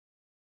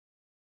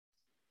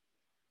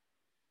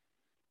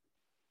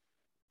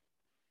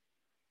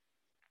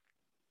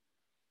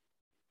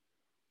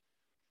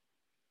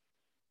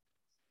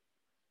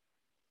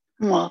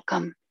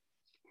Welcome.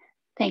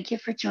 Thank you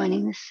for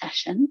joining this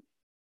session.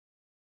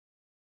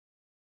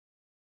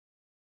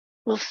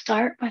 We'll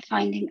start by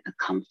finding a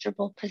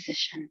comfortable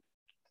position.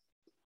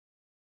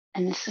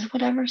 And this is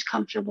whatever's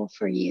comfortable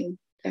for you.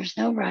 There's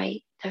no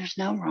right, there's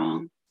no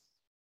wrong.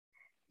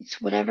 It's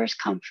whatever's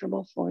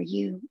comfortable for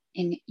you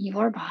in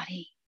your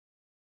body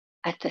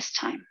at this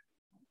time.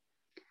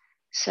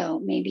 So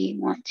maybe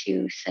you want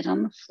to sit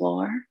on the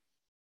floor,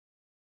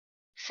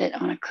 sit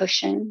on a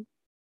cushion,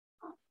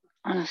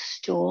 on a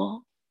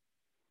stool,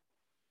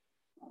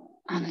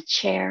 on a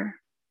chair.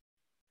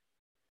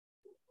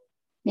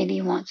 Maybe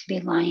you want to be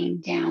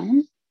lying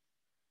down.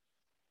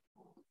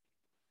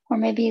 Or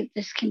maybe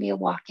this can be a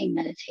walking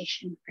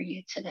meditation for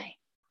you today.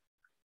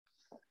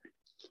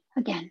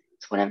 Again,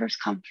 it's whatever's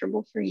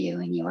comfortable for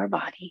you in your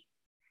body.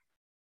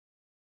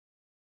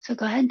 So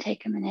go ahead and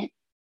take a minute,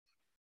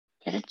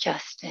 get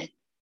adjusted,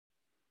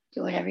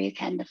 do whatever you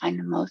can to find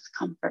the most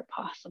comfort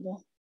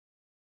possible.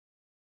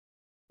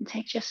 And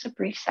take just a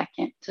brief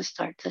second to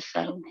start to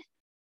settle in.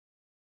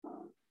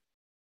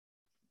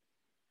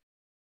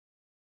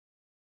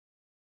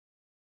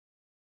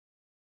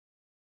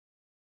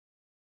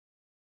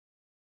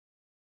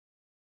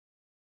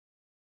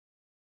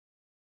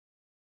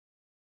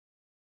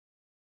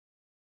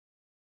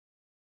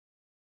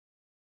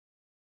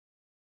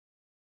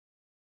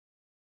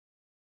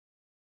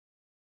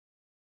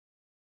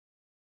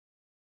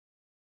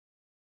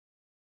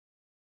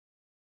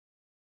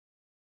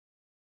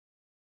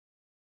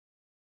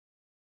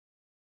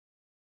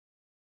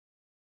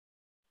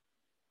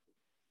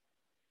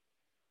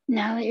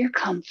 Now that you're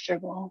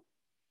comfortable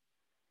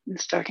and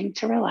starting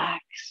to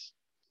relax,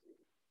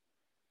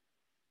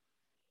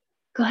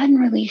 go ahead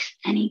and release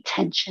any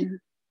tension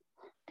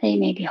that you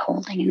may be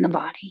holding in the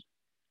body.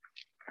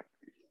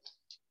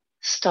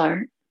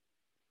 Start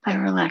by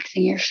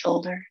relaxing your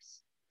shoulders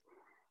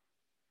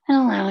and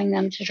allowing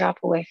them to drop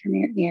away from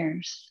your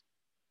ears.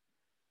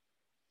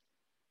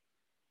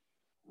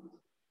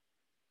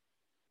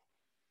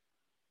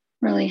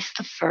 Release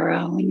the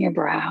furrow in your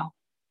brow.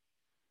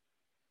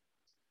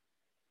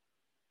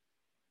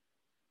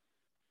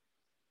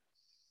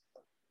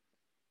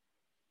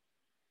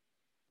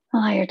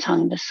 Allow your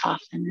tongue to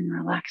soften and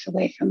relax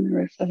away from the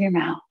roof of your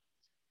mouth.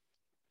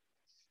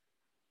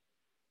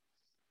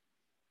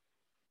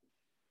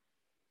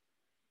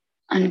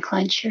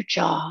 Unclench your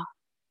jaw.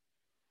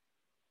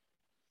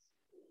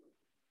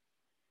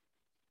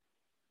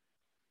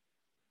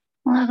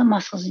 Allow the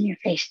muscles in your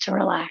face to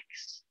relax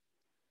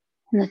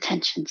and the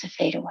tension to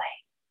fade away.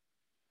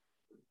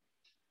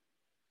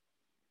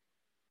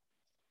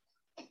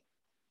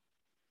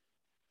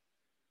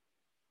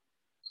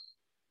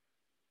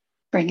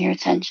 Bring your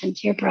attention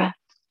to your breath.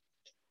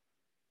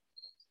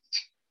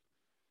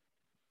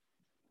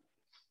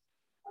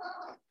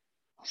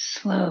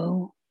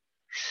 Slow,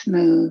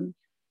 smooth,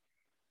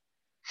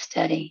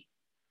 steady.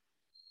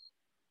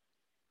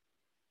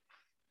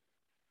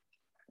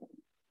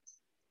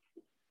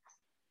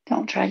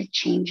 Don't try to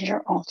change it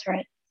or alter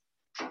it.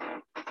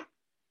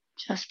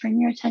 Just bring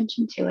your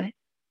attention to it.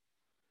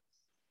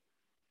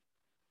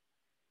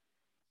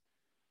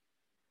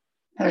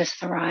 Notice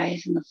the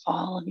rise and the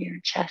fall of your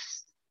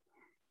chest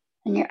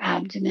and your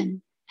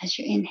abdomen as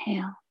you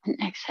inhale and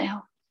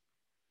exhale.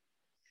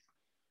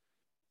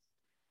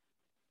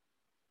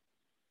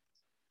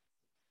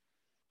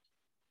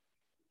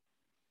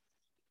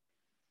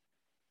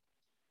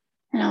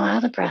 And allow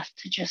the breath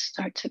to just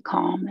start to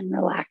calm and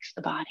relax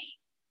the body.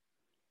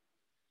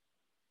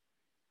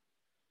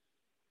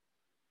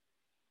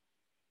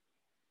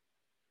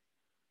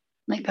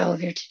 Let go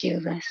of your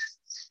to-do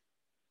lists.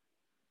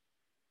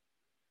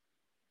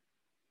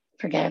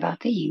 Forget about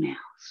the emails.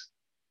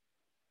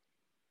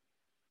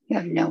 You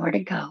have nowhere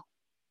to go.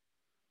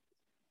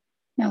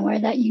 Nowhere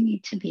that you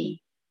need to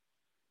be.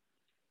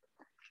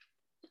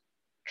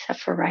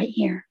 Except for right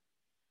here,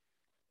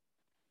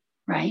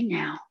 right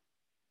now.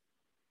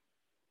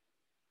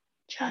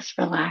 Just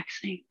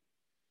relaxing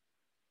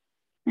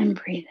and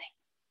breathing.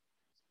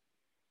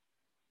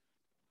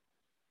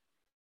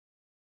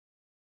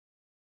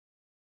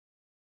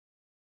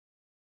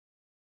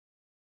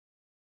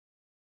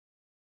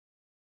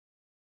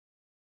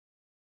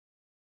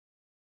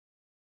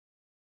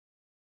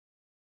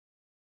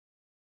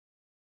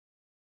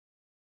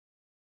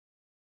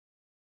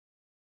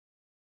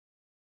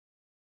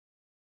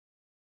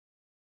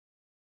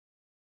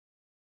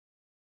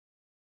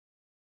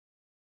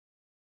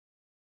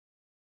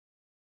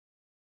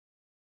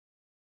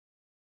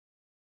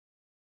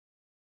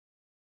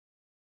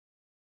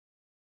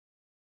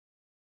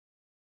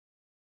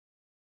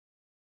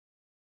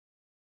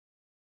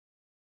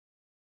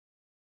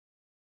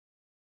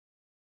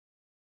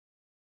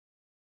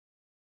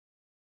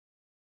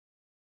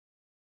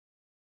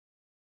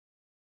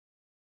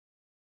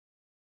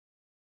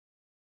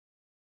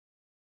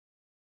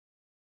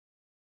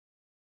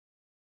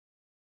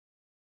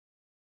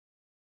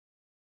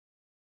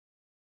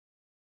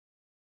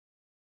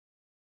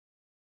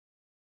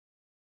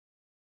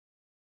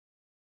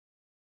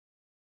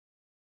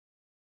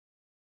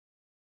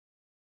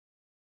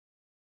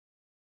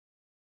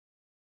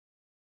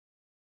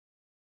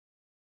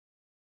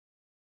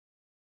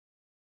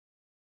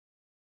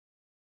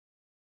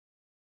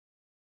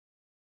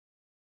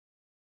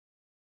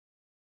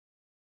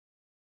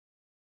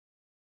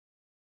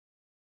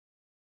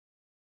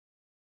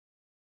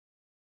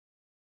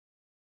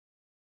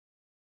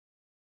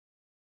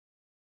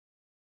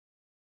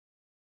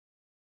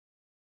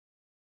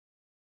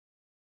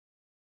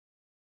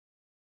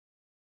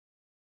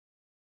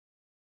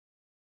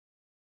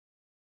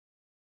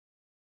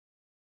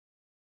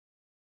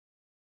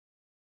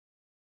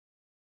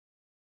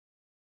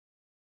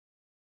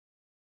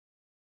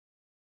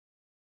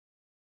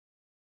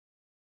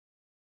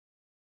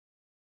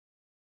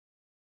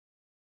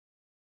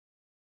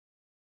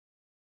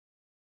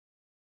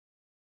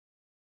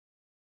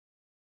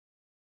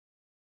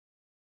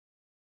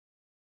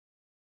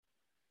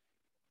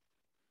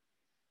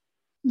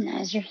 And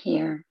as you're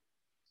here,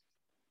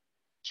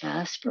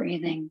 just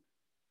breathing,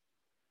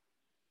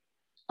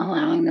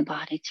 allowing the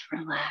body to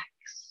relax,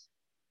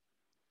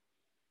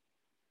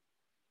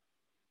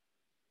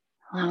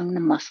 allowing the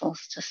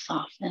muscles to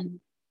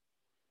soften,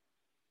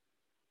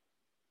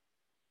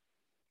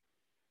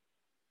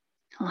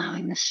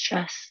 allowing the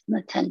stress and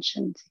the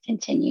tension to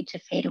continue to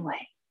fade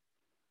away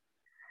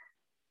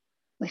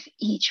with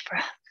each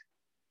breath.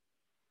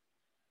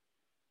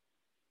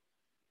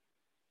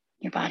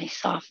 Your body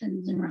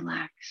softens and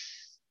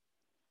relaxes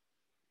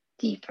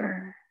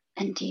deeper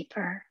and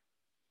deeper.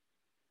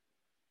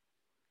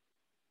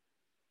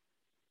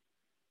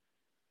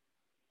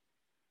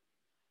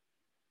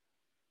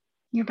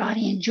 Your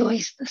body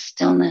enjoys the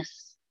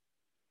stillness.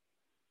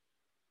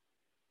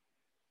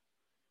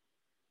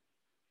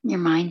 Your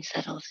mind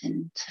settles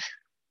into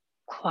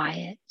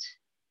quiet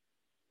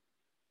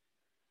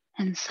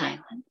and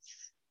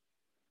silence.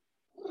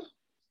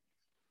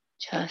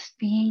 Just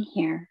being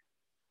here,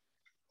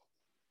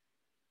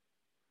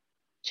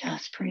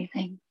 just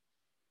breathing,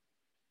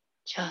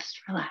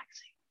 just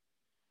relaxing.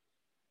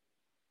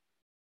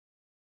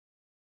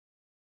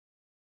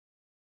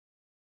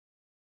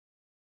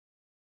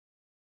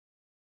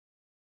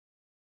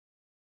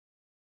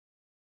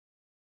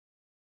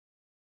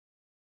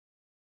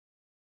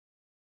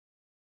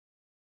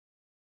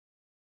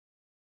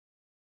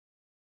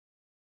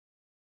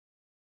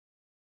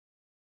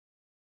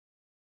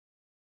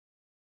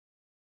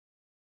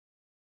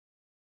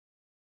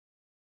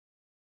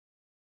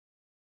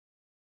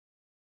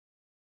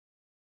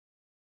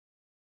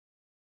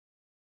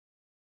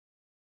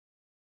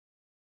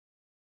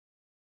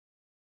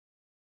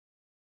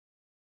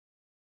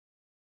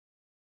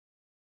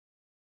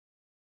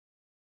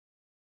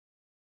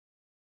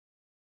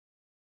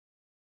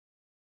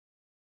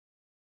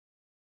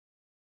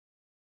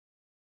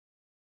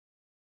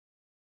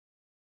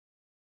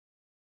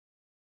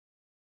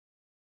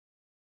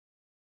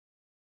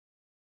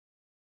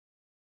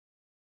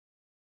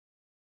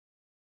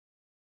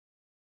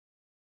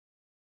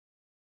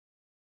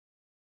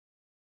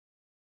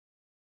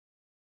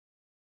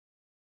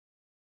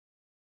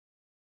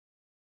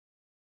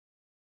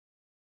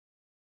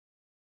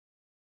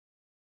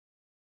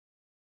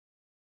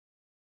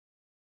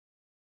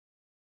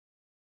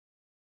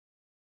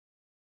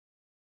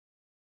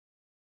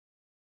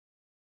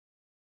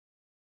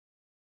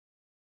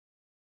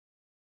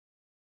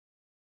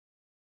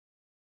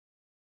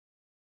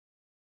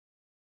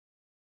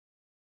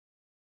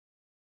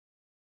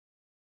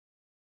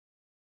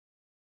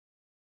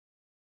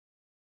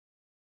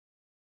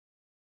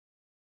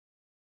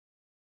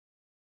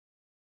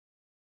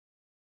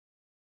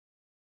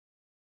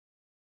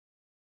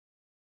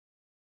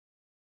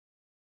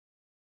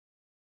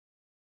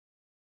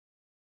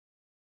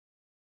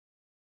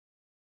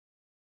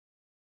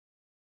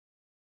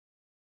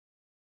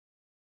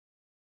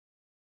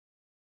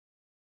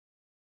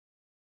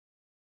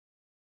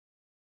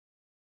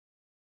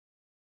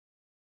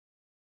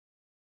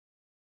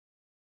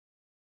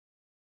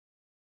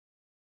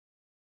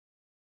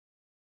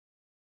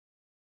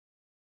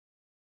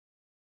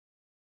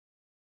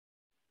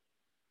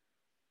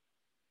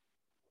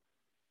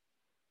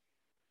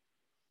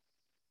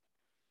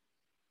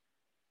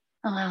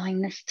 Allowing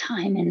this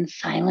time in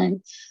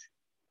silence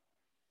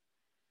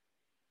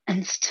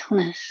and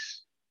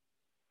stillness,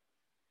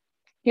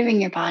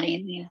 giving your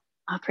body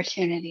the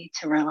opportunity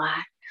to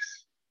relax,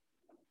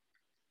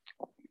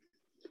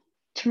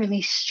 to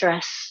release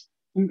stress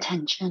and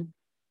tension.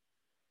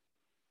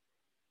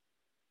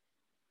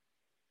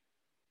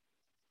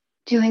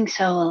 Doing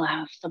so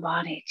allows the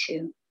body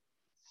to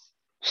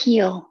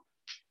heal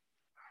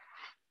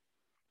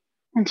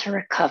and to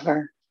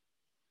recover.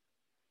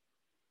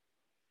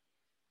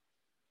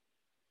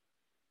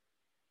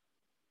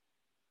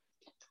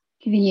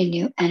 Giving you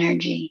new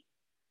energy,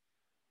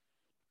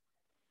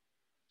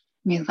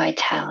 new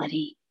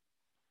vitality.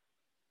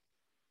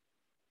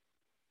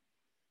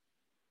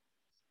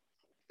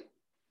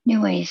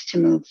 New ways to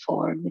move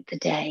forward with the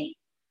day,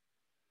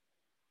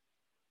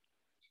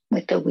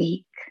 with the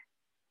week.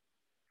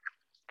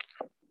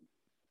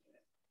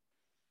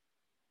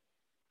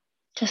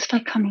 Just by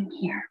coming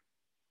here,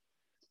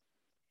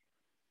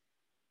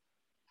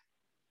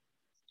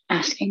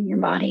 asking your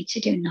body to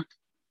do nothing,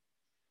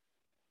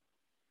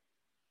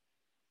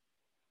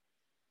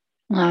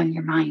 allowing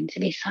your mind to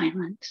be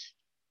silent.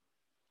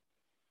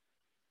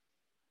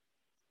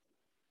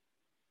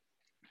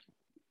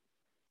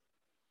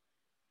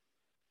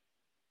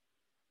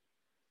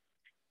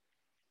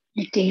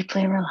 You're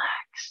deeply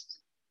relaxed.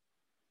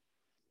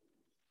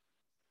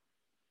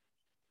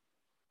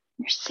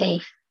 You're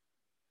safe,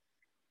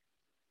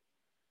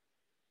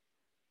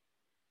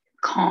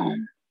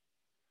 calm.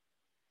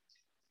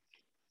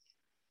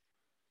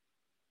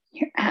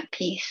 You're at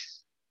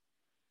peace,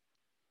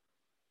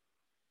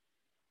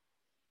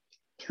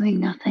 doing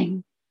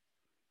nothing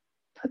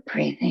but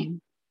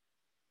breathing,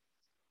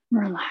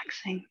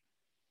 relaxing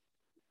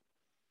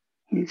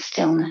in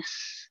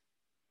stillness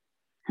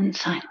and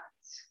silence.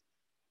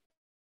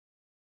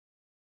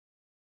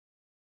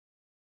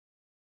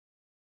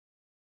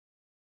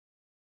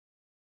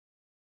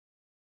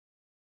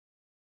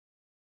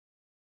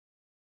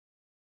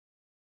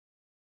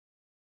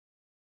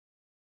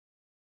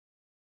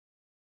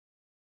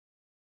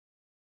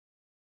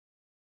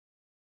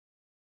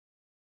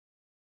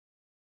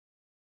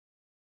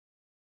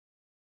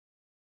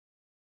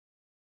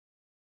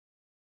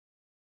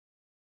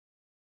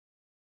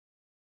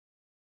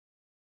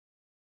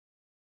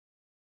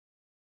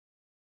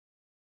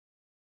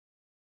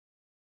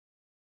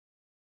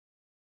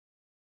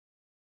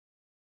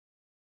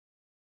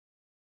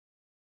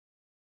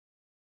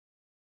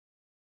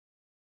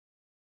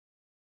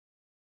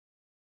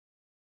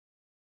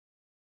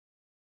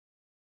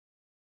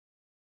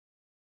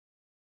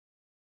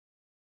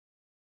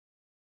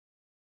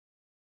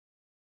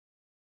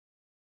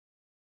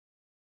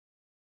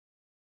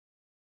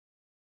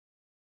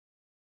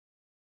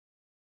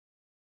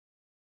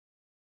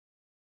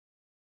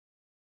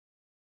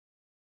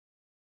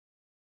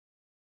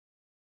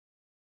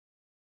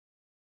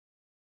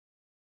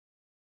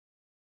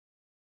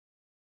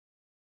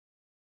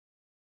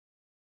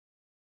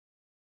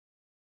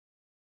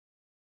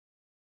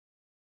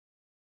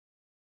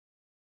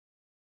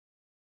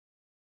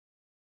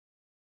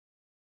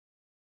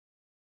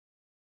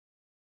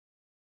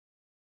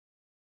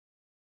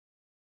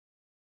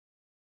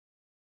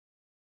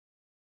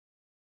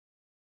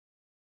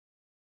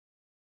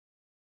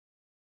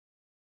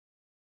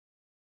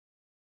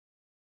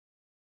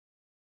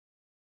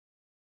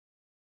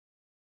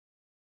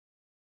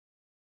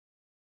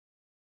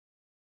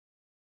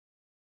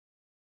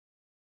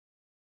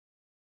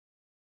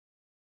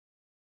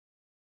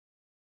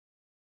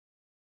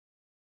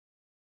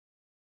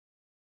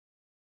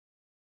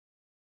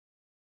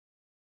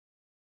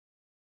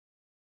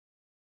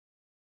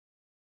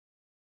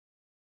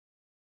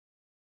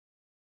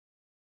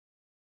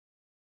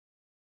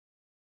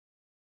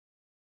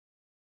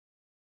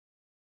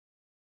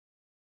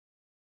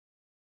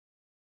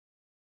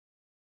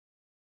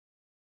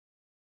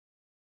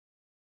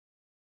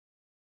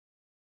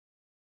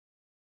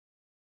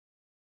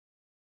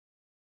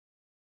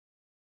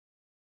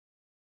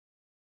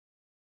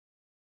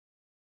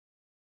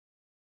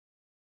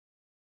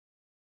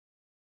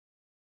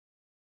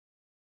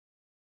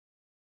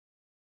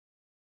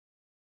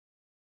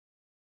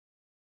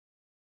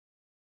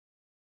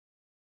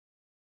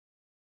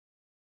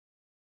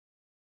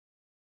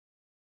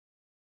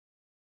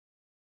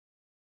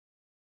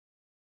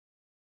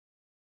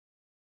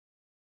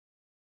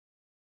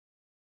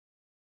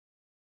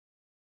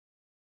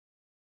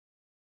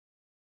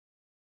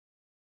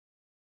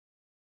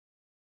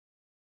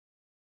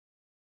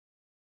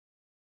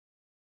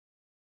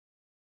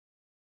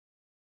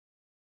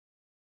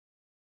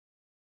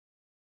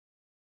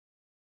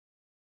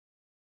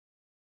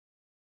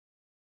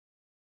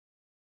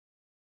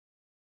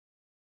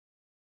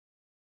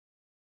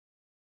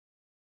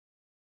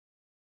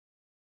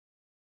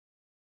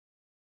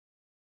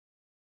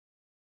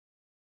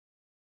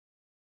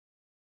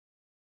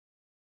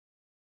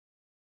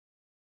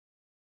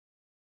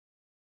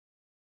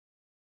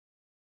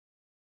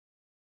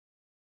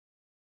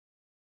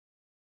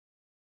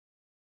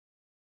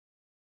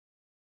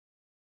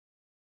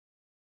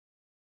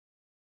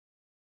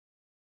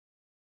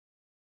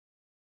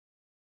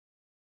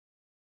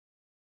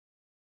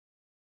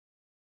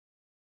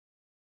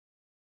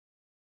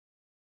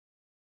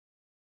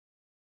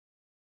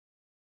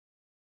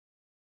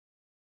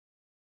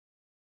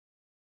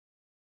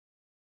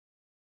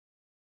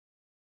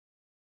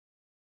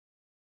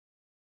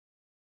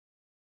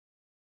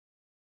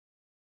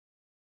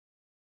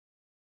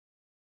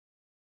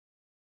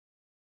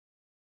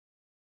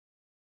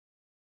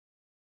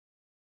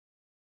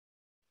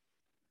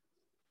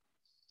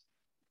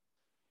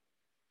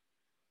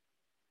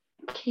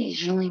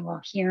 Occasionally,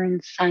 while here in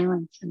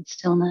silence and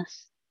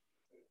stillness,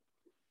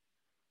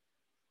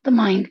 the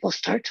mind will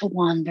start to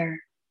wander.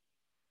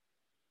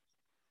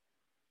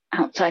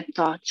 Outside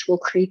thoughts will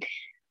creep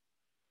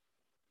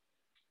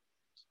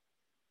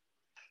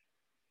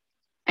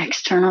in.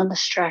 External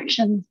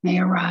distractions may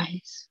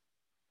arise.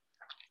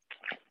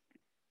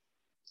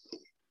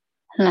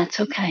 And that's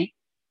okay.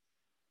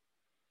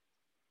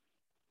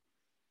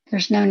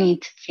 There's no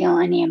need to feel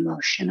any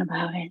emotion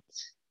about it.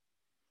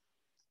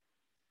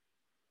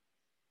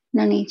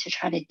 No need to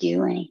try to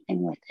do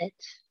anything with it.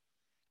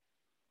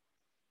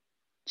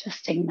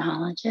 Just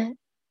acknowledge it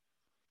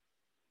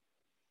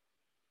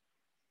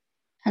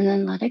and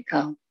then let it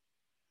go,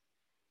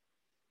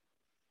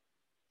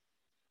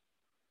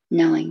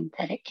 knowing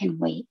that it can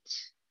wait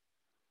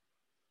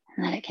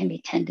and that it can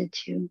be tended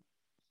to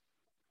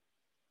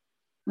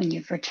when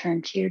you've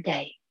returned to your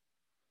day.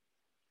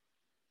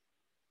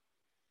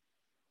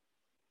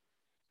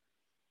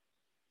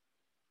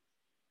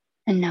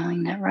 And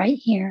knowing that right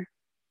here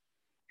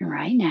and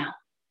right now,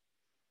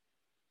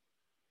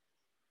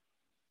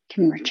 you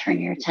can return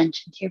your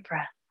attention to your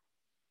breath.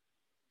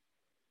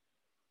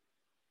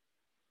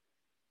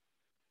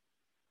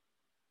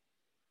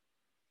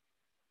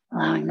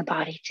 Allowing the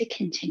body to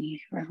continue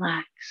to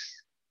relax.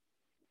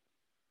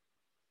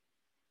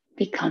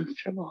 Be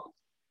comfortable,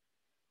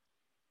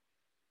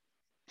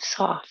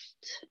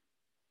 soft.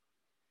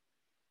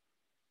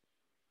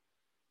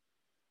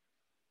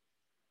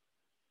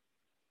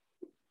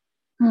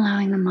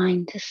 Allowing the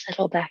mind to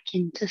settle back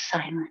into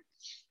silence.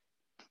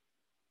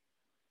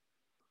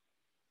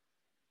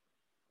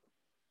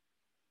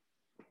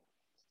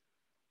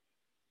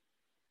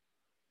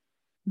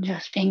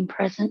 Just being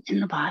present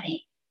in the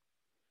body.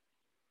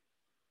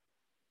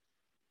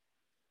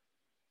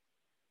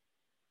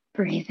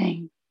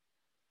 Breathing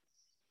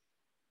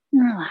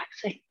and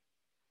relaxing.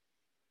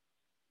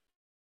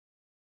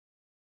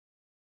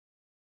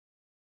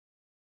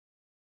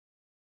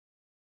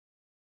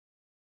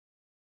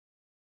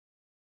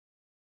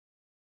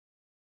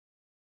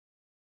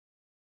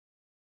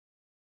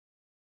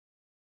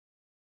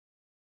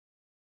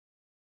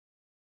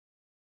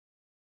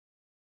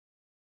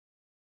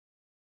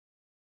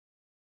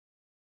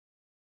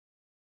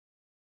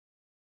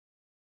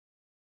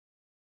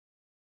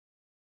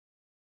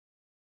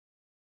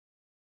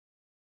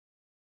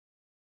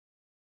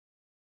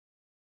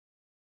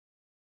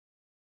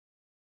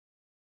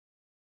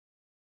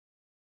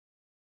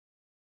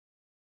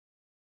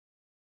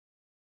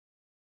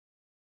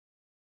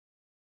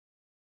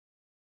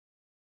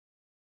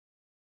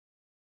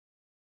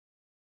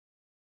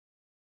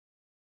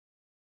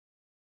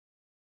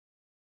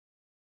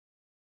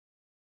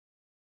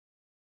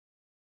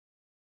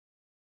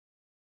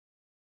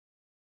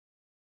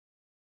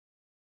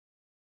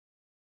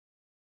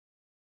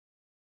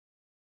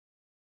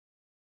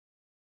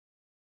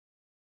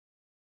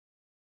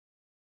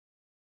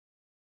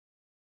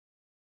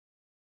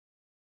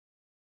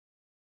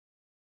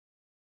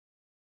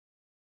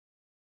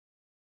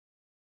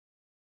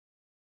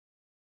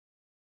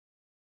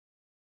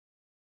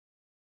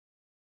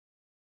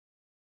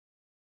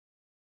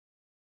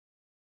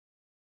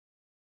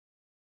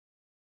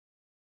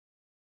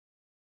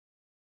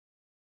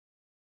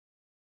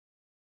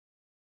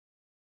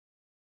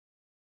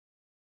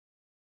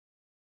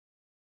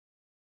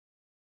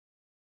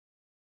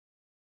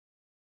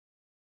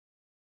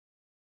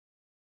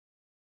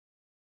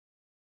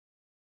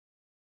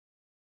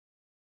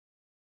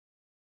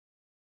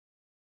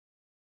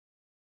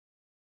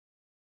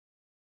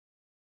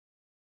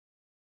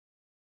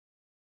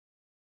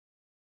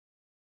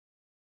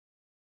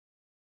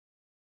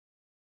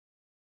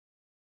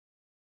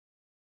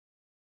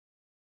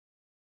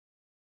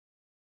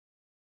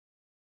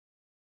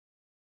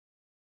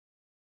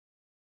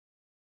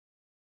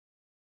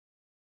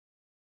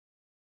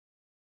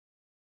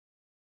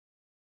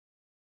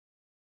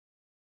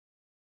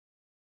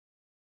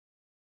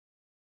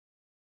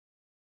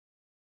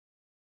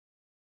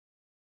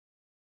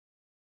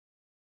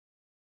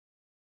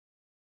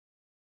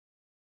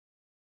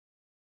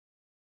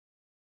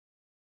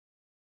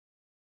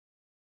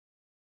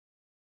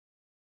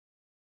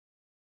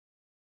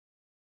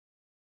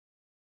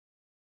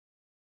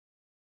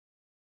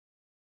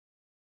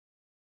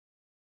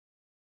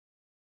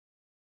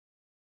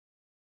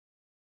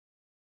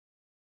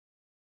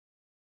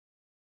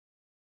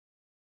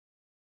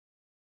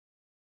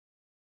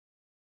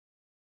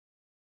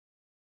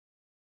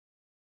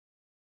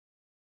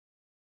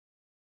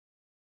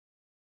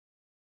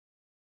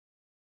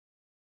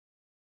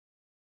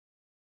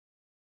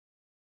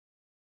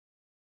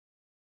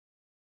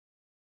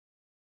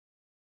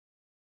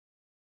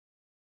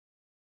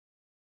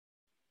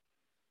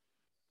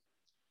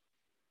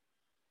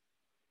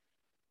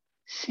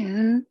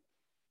 Soon,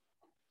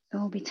 it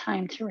will be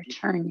time to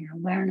return your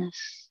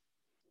awareness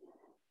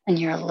and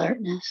your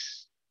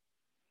alertness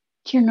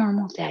to your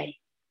normal day.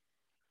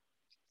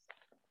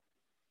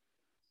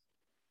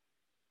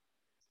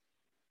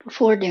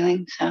 Before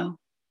doing so,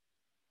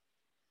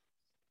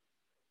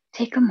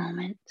 take a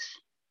moment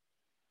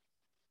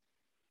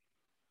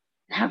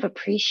have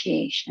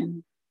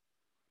appreciation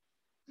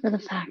for the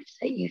fact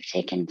that you've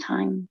taken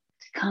time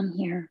to come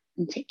here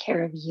and take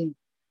care of you.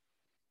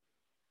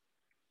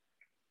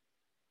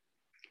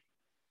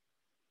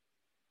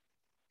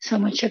 So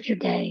much of your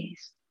day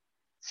is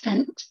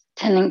spent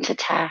tending to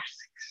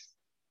tasks,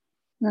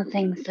 the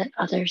things that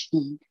others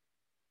need.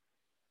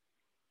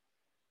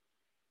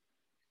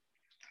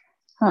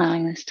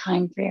 Allowing this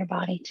time for your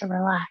body to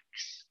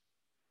relax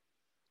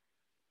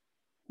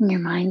and your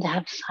mind to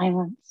have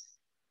silence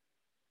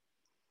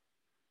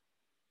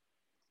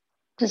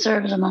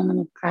deserves a moment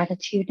of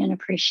gratitude and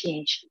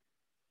appreciation.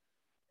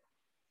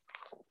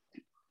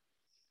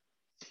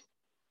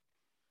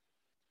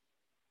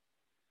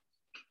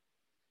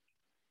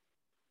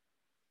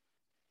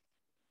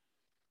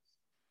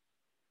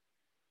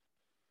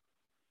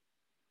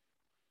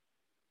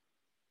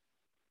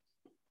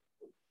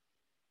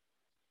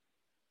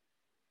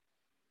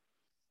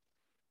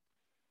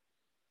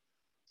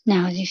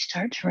 Now, as you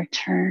start to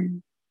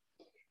return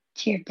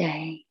to your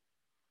day,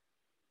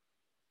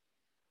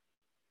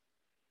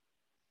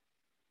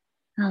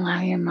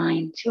 allow your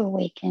mind to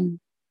awaken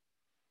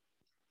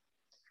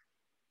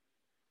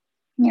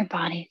and your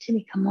body to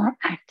become more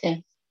active.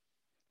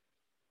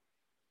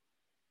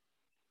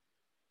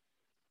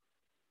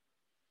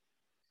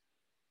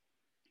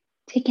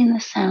 Take in the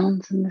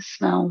sounds and the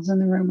smells in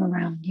the room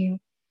around you.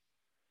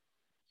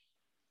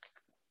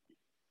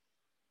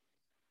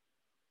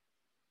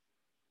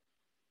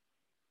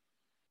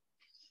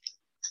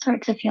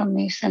 Start to feel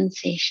new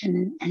sensation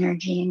and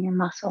energy in your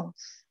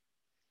muscles.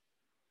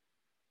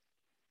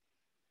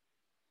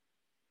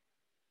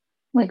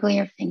 Wiggle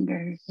your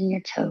fingers and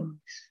your toes.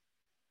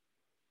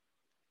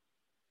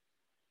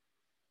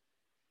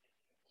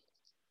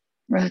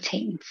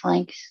 Rotate and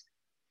flex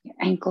your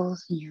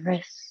ankles and your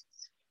wrists.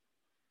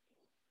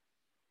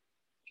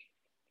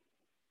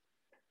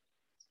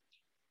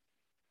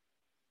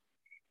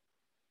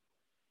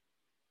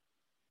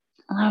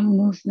 Allow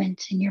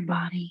movement in your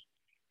body.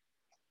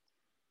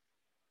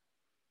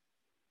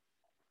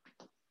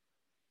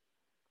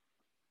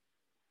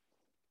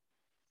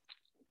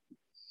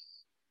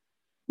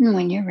 And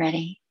when you're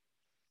ready,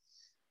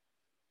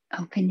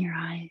 open your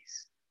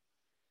eyes.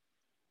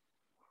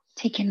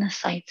 Take in the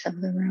sights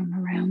of the room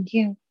around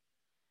you.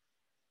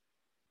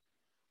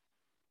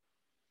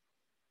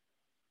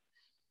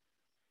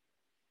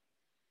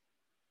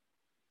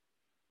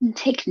 And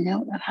take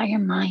note of how your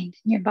mind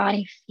and your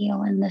body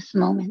feel in this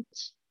moment.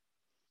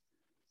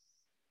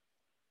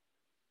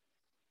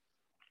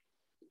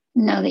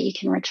 Know that you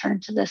can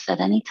return to this at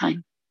any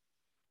time,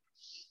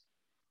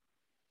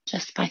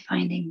 just by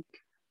finding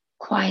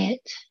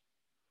quiet,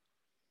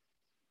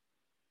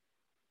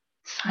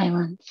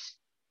 silence.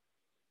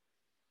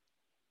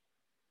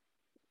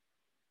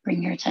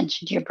 Bring your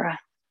attention to your breath.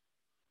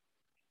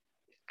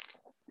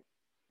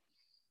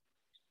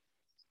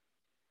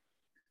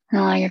 And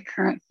allow your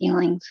current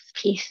feelings of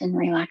peace and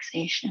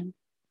relaxation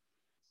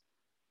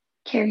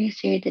carry you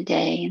through the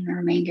day and the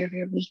remainder of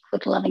your week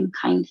with loving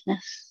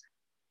kindness.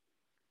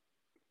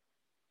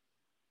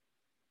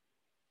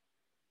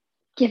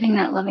 Giving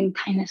that loving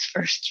kindness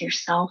first to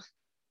yourself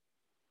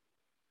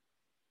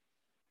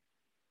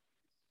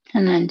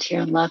and then to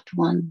your loved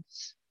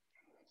ones,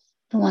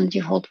 the ones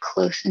you hold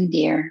close and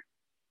dear.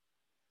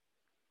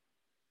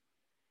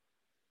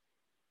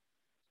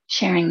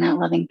 Sharing that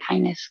loving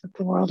kindness with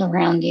the world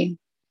around you.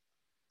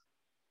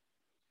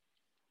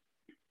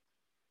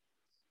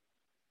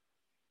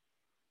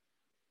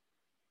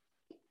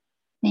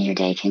 May your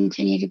day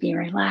continue to be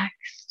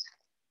relaxed,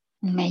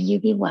 and may you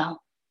be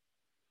well.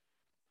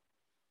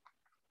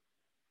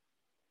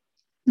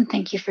 And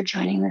thank you for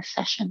joining this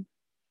session.